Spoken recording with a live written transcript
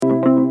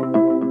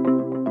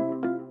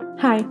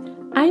Hi,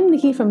 I'm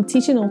Nikki from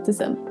Teaching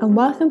Autism, and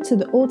welcome to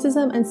the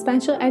Autism and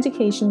Special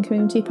Education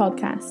Community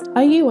Podcast.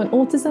 Are you an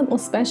autism or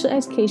special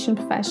education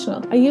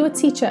professional? Are you a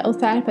teacher or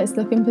therapist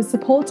looking for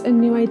support and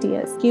new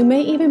ideas? You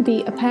may even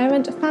be a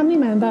parent, family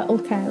member, or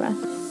carer.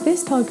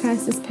 This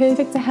podcast is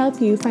perfect to help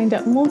you find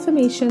out more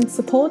information,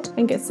 support,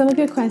 and get some of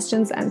your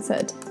questions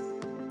answered.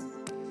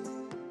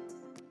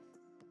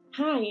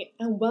 Hi,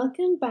 and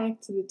welcome back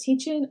to the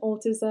Teaching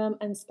Autism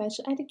and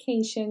Special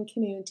Education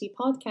Community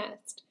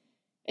Podcast.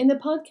 In the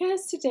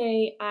podcast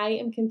today, I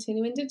am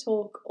continuing to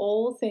talk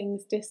all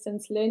things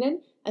distance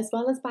learning as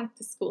well as back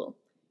to school.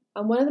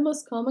 And one of the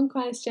most common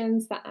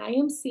questions that I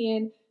am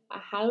seeing are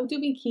how do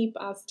we keep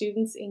our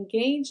students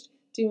engaged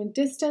doing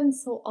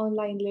distance or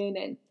online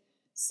learning?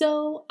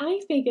 So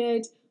I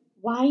figured,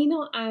 why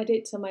not add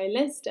it to my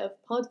list of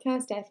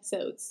podcast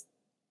episodes?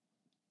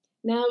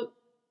 Now,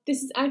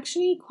 this is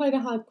actually quite a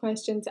hard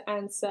question to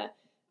answer,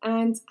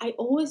 and I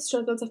always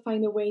struggle to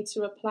find a way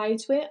to reply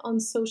to it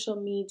on social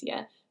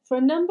media for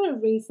a number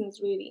of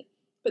reasons, really.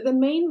 But the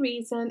main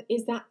reason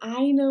is that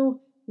I know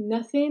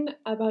nothing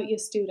about your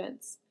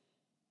students.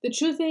 The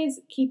truth is,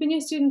 keeping your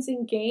students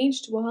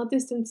engaged while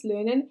distance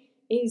learning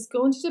is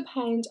going to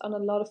depend on a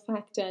lot of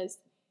factors: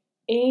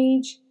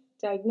 age,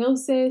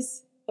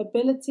 diagnosis,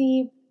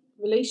 ability,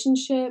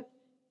 relationship,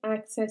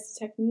 access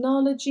to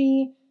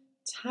technology,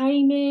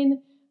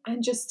 timing,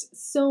 and just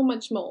so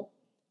much more.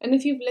 And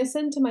if you've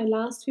listened to my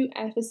last few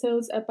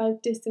episodes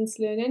about distance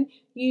learning,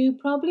 you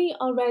probably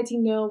already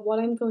know what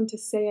I'm going to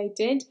say I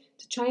did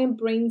to try and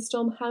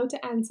brainstorm how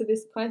to answer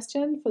this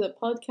question for the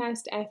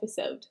podcast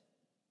episode.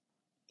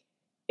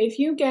 If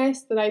you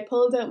guessed that I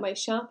pulled out my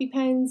Sharpie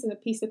pens and a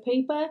piece of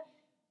paper,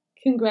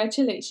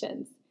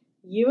 congratulations.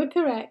 You are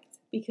correct,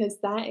 because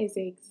that is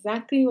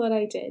exactly what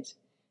I did.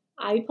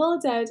 I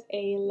pulled out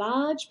a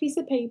large piece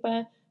of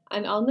paper,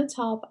 and on the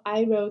top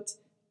I wrote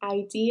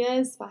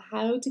ideas for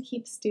how to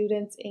keep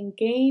students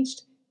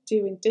engaged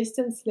doing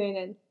distance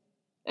learning.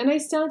 And I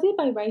started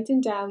by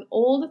writing down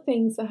all the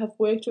things that have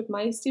worked with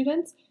my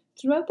students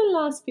throughout the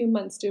last few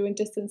months doing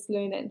distance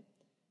learning.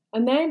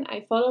 And then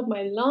I followed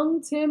my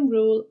long-term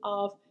rule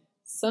of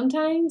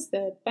sometimes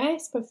the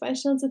best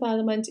professional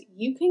development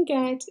you can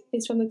get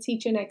is from the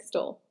teacher next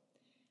door.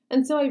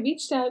 And so I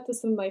reached out to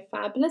some of my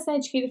fabulous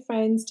educator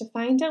friends to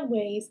find out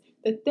ways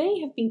that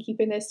they have been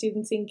keeping their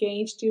students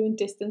engaged doing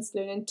distance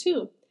learning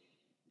too.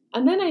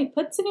 And then I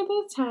put together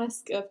the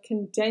task of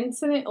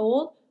condensing it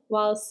all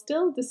while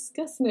still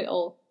discussing it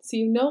all, so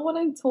you know what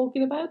I'm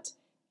talking about,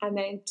 and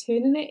then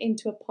turning it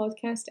into a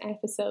podcast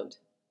episode.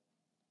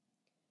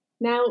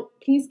 Now,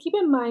 please keep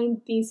in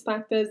mind these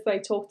factors that I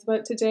talked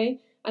about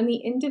today and the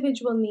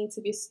individual needs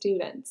of your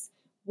students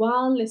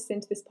while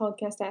listening to this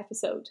podcast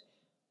episode.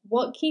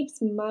 What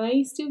keeps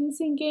my students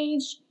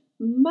engaged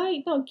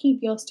might not keep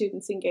your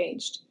students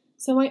engaged.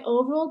 So my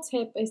overall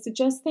tip is to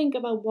just think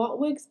about what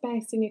works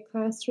best in your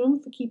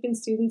classroom for keeping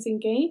students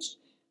engaged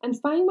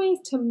and find ways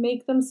to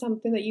make them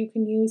something that you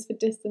can use for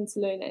distance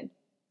learning.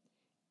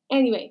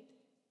 Anyway,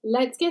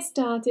 let's get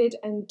started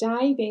and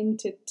dive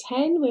into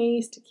 10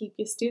 ways to keep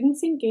your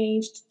students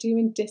engaged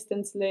doing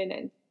distance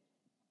learning.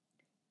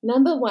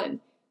 Number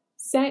 1,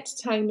 set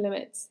time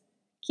limits.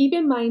 Keep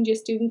in mind your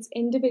students'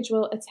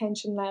 individual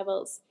attention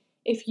levels.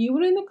 If you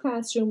were in the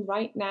classroom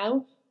right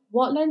now,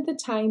 what length of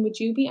time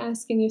would you be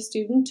asking your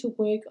student to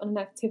work on an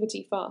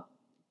activity for?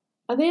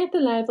 Are they at the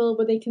level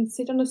where they can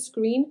sit on a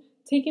screen,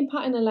 taking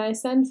part in a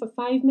lesson for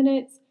 5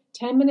 minutes,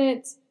 10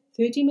 minutes,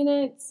 30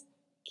 minutes?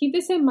 Keep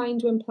this in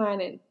mind when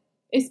planning.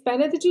 It's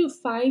better to do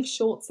 5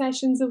 short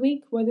sessions a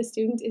week where the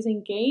student is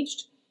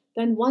engaged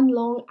than 1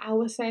 long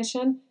hour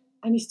session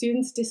and your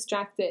student's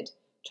distracted,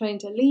 trying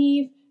to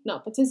leave,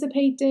 not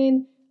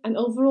participating, and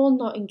overall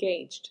not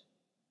engaged.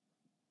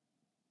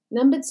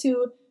 Number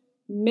 2,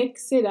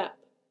 mix it up.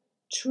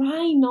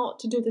 Try not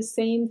to do the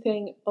same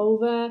thing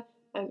over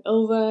and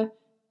over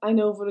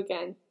and over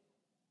again.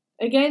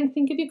 Again,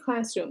 think of your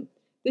classroom.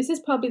 This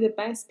is probably the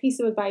best piece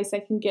of advice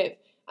I can give,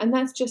 and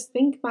that's just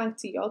think back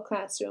to your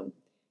classroom.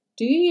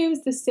 Do you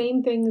use the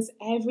same things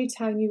every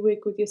time you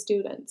work with your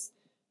students?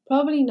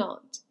 Probably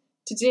not.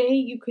 Today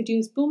you could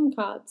use boom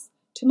cards.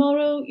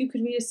 Tomorrow you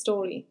could read a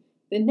story.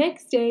 The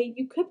next day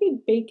you could be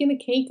baking a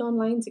cake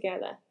online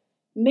together.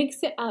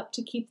 Mix it up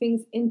to keep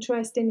things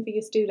interesting for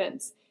your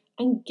students,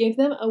 and give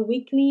them a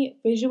weekly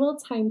visual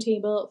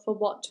timetable for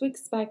what to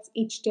expect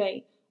each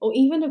day, or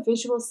even a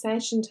visual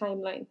session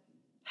timeline.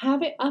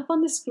 Have it up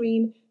on the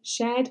screen,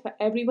 shared for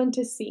everyone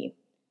to see.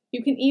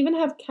 You can even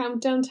have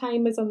countdown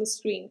timers on the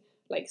screen,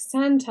 like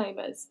sand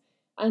timers.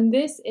 And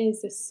this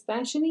is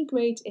especially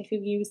great if you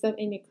use them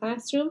in your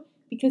classroom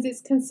because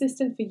it's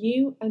consistent for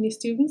you and your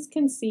students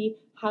can see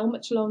how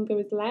much longer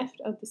is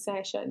left of the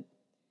session.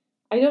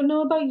 I don't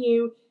know about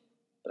you,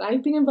 but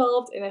I've been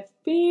involved in a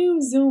few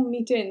Zoom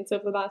meetings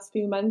over the last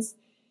few months.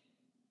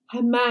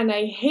 And man,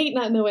 I hate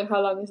not knowing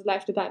how long is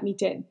left of that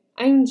meeting.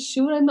 I'm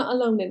sure I'm not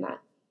alone in that.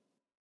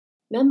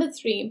 Number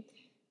 3,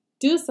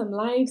 do some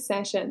live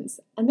sessions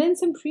and then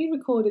some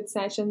pre-recorded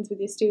sessions with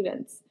your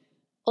students.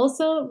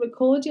 Also,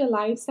 record your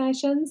live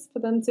sessions for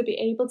them to be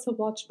able to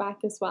watch back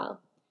as well.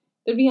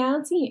 The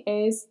reality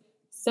is,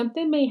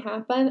 something may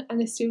happen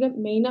and a student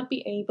may not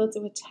be able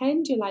to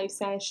attend your live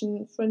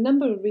session for a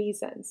number of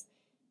reasons.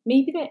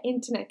 Maybe their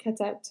internet cut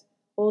out,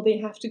 or they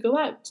have to go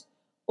out,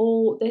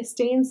 or they're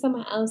staying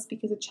somewhere else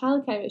because of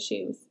childcare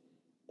issues.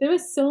 There are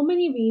so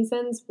many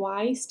reasons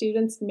why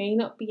students may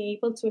not be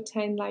able to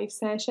attend live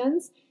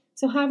sessions,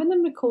 so having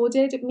them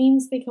recorded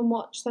means they can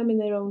watch them in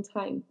their own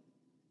time.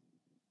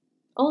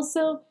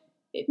 Also,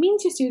 it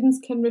means your students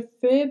can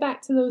refer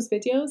back to those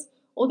videos,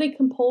 or they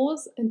can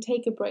pause and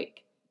take a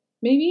break.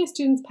 Maybe your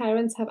students'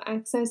 parents have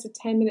access to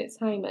 10-minute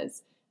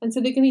timers, and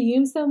so they're going to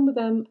use them with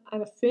them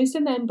at a first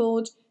and then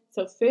board.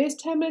 So first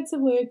 10 minutes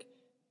of work,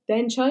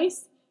 then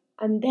choice,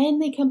 and then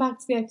they come back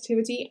to the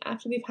activity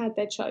after they've had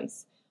their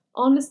choice.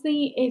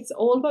 Honestly, it's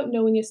all about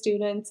knowing your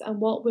students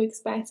and what works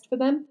best for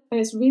them, and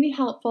it's really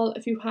helpful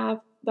if you have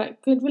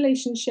that good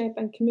relationship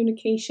and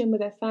communication with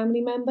their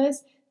family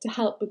members to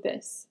help with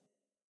this.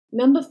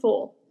 Number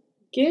 4,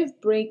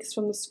 give breaks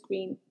from the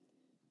screen.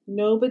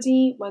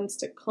 Nobody wants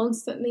to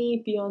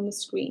constantly be on the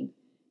screen.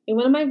 In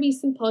one of my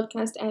recent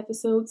podcast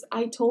episodes,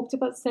 I talked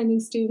about sending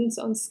students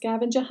on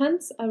scavenger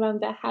hunts around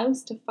their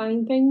house to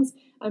find things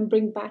and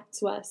bring back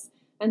to us,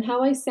 and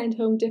how I send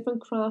home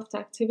different craft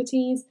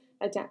activities,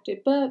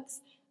 adapted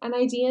books, and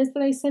ideas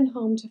that I send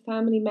home to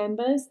family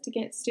members to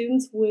get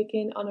students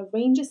working on a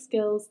range of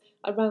skills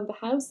around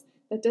the house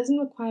that doesn't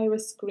require a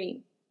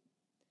screen.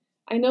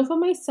 I know for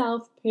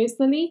myself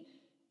personally,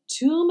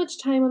 too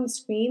much time on the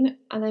screen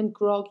and I'm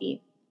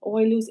groggy,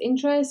 or I lose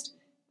interest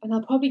and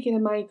I'll probably get a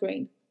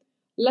migraine.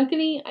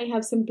 Luckily, I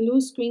have some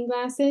blue screen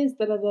glasses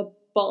that are the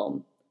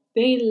bomb.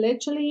 They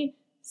literally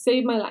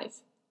save my life.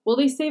 Well,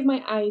 they save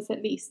my eyes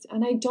at least,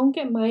 and I don't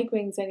get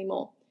migraines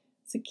anymore.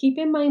 So keep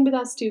in mind with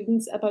our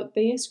students about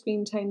their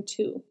screen time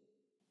too.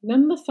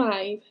 Number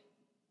 5,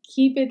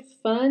 keep it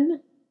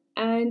fun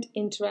and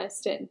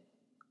interesting.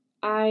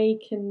 I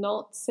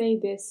cannot say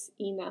this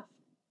enough.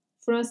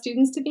 For our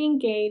students to be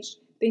engaged,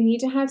 they need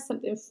to have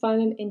something fun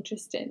and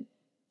interesting.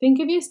 Think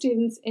of your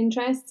students'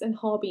 interests and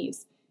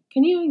hobbies.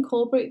 Can you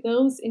incorporate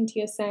those into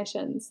your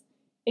sessions?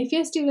 If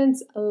your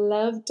students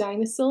love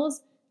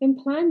dinosaurs, then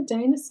plan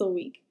Dinosaur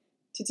Week.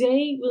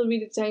 Today, we'll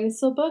read a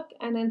dinosaur book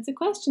and answer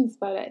questions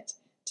about it.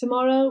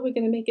 Tomorrow, we're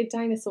going to make a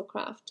dinosaur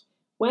craft.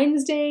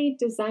 Wednesday,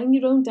 design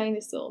your own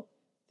dinosaur.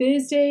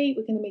 Thursday,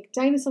 we're going to make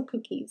dinosaur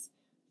cookies.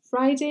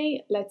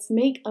 Friday, let's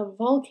make a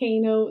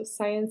volcano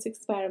science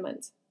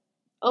experiment.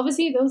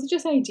 Obviously, those are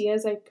just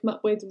ideas I've come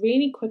up with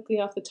really quickly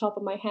off the top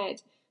of my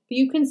head, but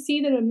you can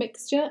see they're a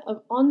mixture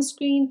of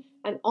on-screen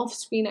and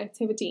off-screen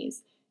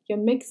activities. You're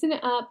mixing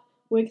it up,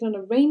 working on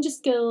a range of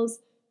skills,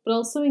 but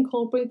also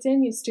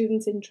incorporating your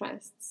students'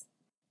 interests.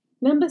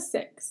 Number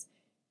 6,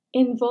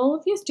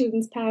 involve your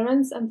students'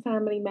 parents and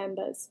family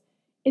members.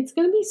 It's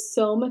going to be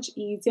so much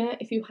easier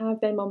if you have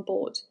them on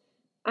board.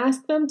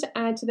 Ask them to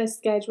add to their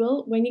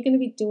schedule when you're going to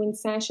be doing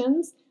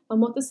sessions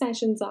and what the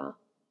sessions are.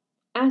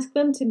 Ask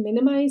them to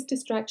minimize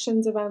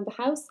distractions around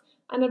the house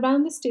and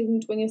around the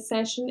student when your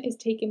session is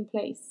taking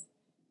place.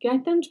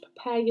 Get them to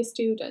prepare your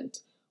student.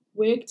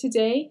 Work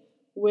today,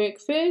 work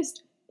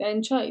first,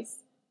 then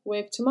choice.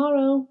 Work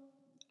tomorrow.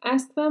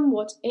 Ask them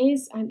what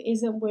is and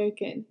isn't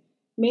working.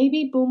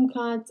 Maybe boom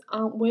cards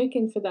aren't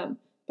working for them,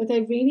 but they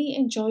really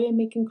enjoy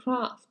making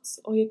crafts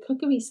or your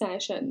cookery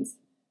sessions.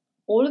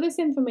 All of this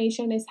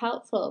information is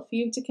helpful for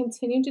you to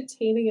continue to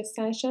tailor your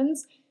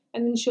sessions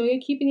and ensure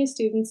you're keeping your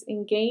students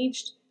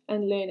engaged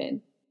and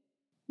learning.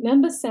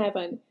 Number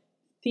 7,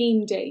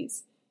 theme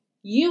days.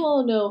 You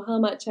all know how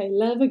much I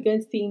love a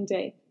good theme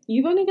day.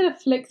 You've only got to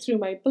flick through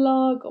my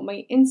blog or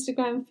my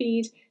Instagram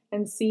feed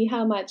and see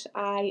how much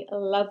I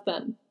love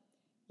them.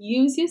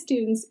 Use your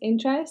students'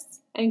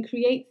 interests and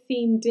create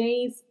theme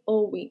days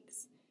or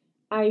weeks.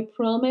 I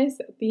promise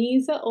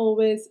these are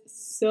always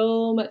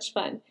so much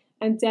fun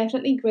and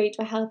definitely great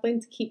for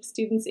helping to keep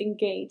students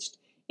engaged.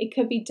 It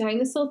could be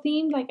dinosaur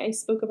themed like I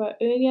spoke about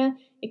earlier,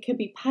 it could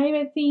be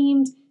pirate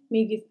themed,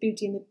 maybe it's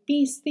Beauty and the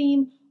Beast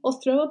theme,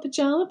 or throw a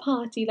pajama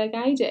party like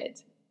I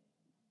did.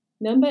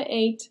 Number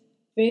 8,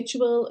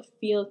 virtual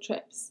field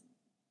trips.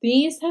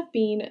 These have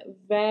been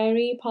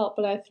very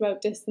popular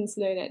throughout distance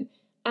learning,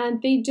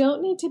 and they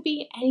don't need to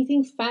be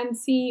anything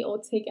fancy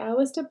or take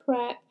hours to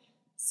prep.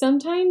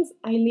 Sometimes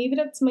I leave it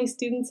up to my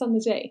students on the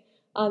day.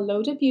 I'll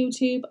load up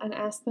YouTube and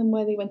ask them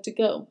where they want to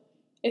go.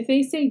 If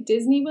they say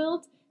Disney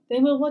World,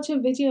 then we'll watch a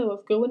video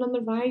of going on the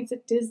rides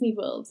at Disney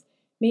World.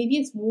 Maybe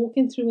it's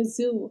walking through a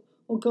zoo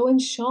or going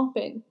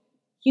shopping.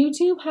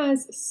 YouTube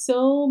has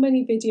so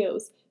many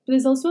videos, but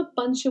there's also a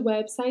bunch of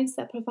websites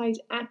that provide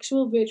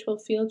actual virtual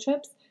field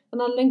trips,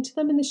 and I'll link to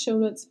them in the show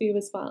notes for you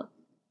as well.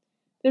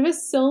 There are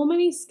so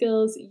many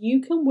skills you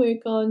can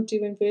work on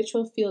doing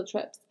virtual field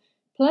trips.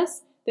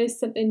 Plus, there's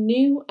something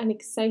new and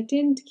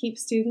exciting to keep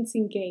students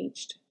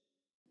engaged.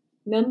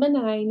 Number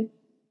 9,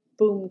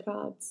 boom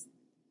cards.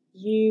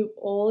 You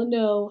all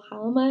know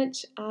how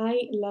much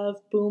I love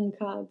boom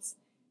cards.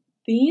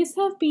 These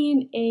have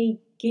been a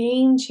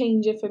game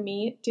changer for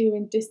me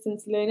during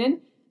distance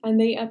learning, and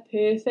they are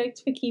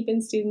perfect for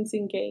keeping students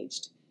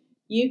engaged.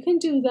 You can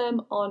do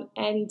them on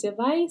any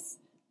device,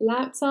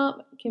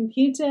 laptop,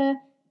 computer,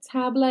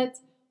 tablet,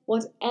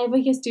 whatever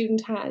your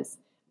student has,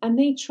 and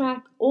they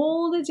track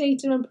all the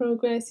data and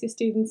progress your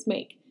students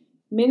make,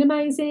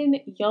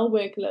 minimizing your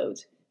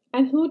workload.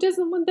 And who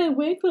doesn't want their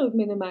workload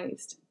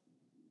minimized?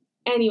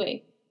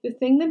 Anyway, the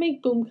thing that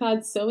makes Boom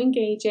Cards so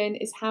engaging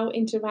is how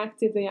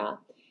interactive they are.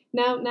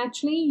 Now,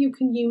 naturally, you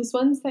can use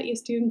ones that your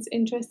students'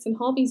 interests and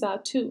hobbies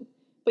are too,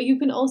 but you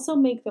can also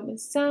make them with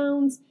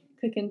sounds,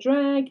 click and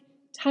drag,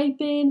 type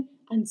in,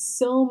 and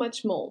so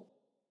much more.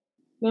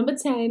 Number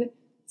 10,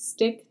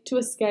 stick to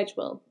a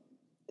schedule.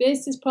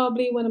 This is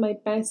probably one of my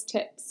best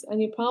tips,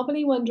 and you're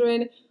probably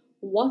wondering,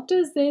 what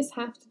does this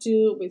have to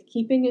do with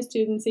keeping your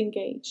students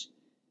engaged?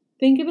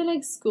 Think of it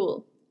like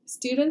school.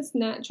 Students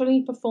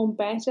naturally perform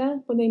better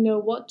when they know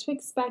what to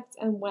expect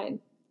and when.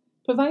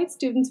 Provide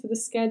students with a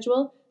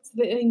schedule so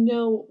that they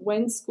know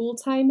when school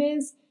time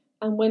is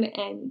and when it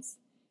ends.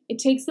 It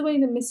takes away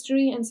the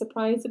mystery and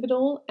surprise of it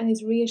all and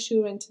is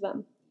reassuring to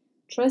them.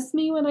 Trust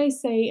me when I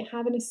say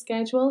having a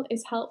schedule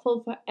is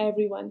helpful for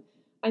everyone,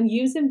 and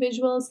using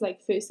visuals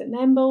like first and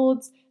then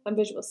boards and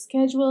visual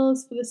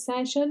schedules for the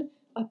session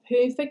are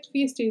perfect for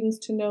your students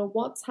to know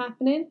what's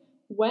happening,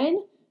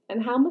 when,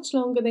 and how much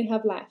longer they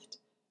have left.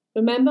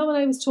 Remember when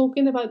I was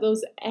talking about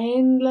those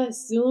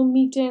endless Zoom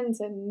meetings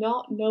and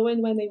not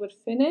knowing when they would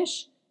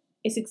finish?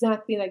 It's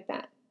exactly like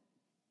that.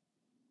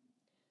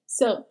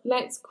 So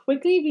let's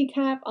quickly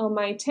recap on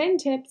my 10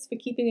 tips for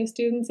keeping your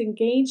students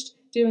engaged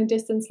during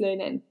distance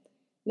learning.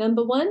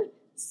 Number 1,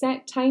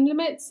 set time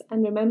limits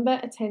and remember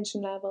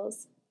attention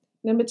levels.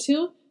 Number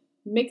 2,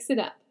 mix it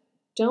up.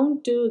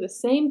 Don't do the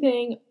same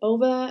thing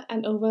over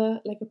and over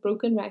like a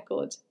broken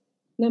record.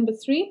 Number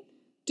 3,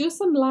 do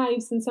some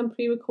lives and some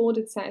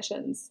pre-recorded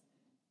sessions.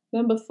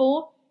 Number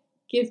 4,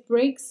 give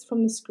breaks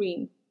from the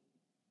screen.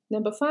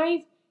 Number 5,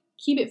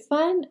 keep it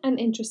fun and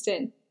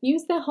interesting.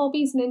 Use their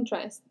hobbies and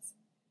interests.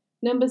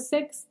 Number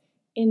 6,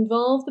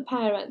 involve the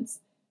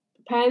parents.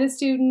 Prepare the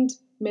student,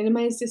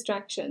 minimize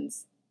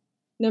distractions.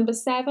 Number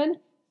 7,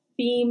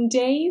 theme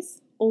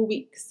days or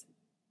weeks.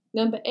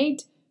 Number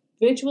 8,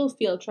 virtual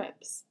field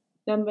trips.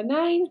 Number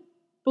 9,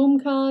 Boom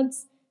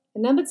Cards.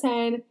 And number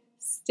 10,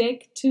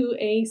 stick to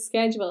a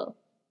schedule.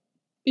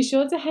 Be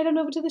sure to head on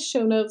over to the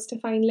show notes to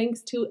find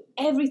links to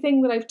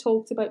everything that I've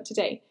talked about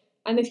today.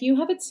 And if you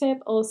have a tip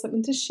or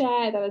something to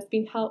share that has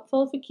been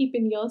helpful for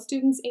keeping your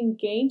students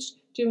engaged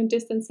during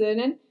distance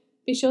learning,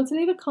 be sure to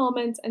leave a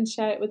comment and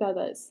share it with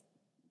others.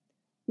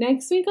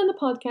 Next week on the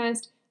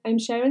podcast, I'm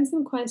sharing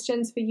some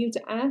questions for you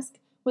to ask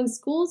when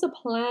schools are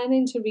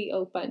planning to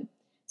reopen.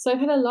 So I've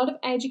had a lot of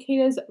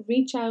educators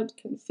reach out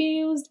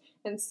confused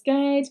and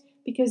scared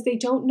because they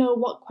don't know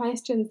what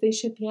questions they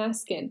should be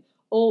asking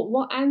or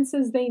what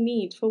answers they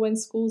need for when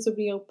schools are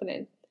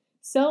reopening.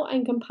 So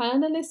I'm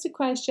compiling a list of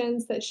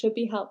questions that should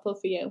be helpful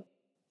for you.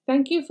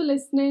 Thank you for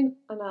listening,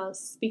 and I'll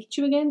speak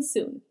to you again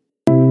soon.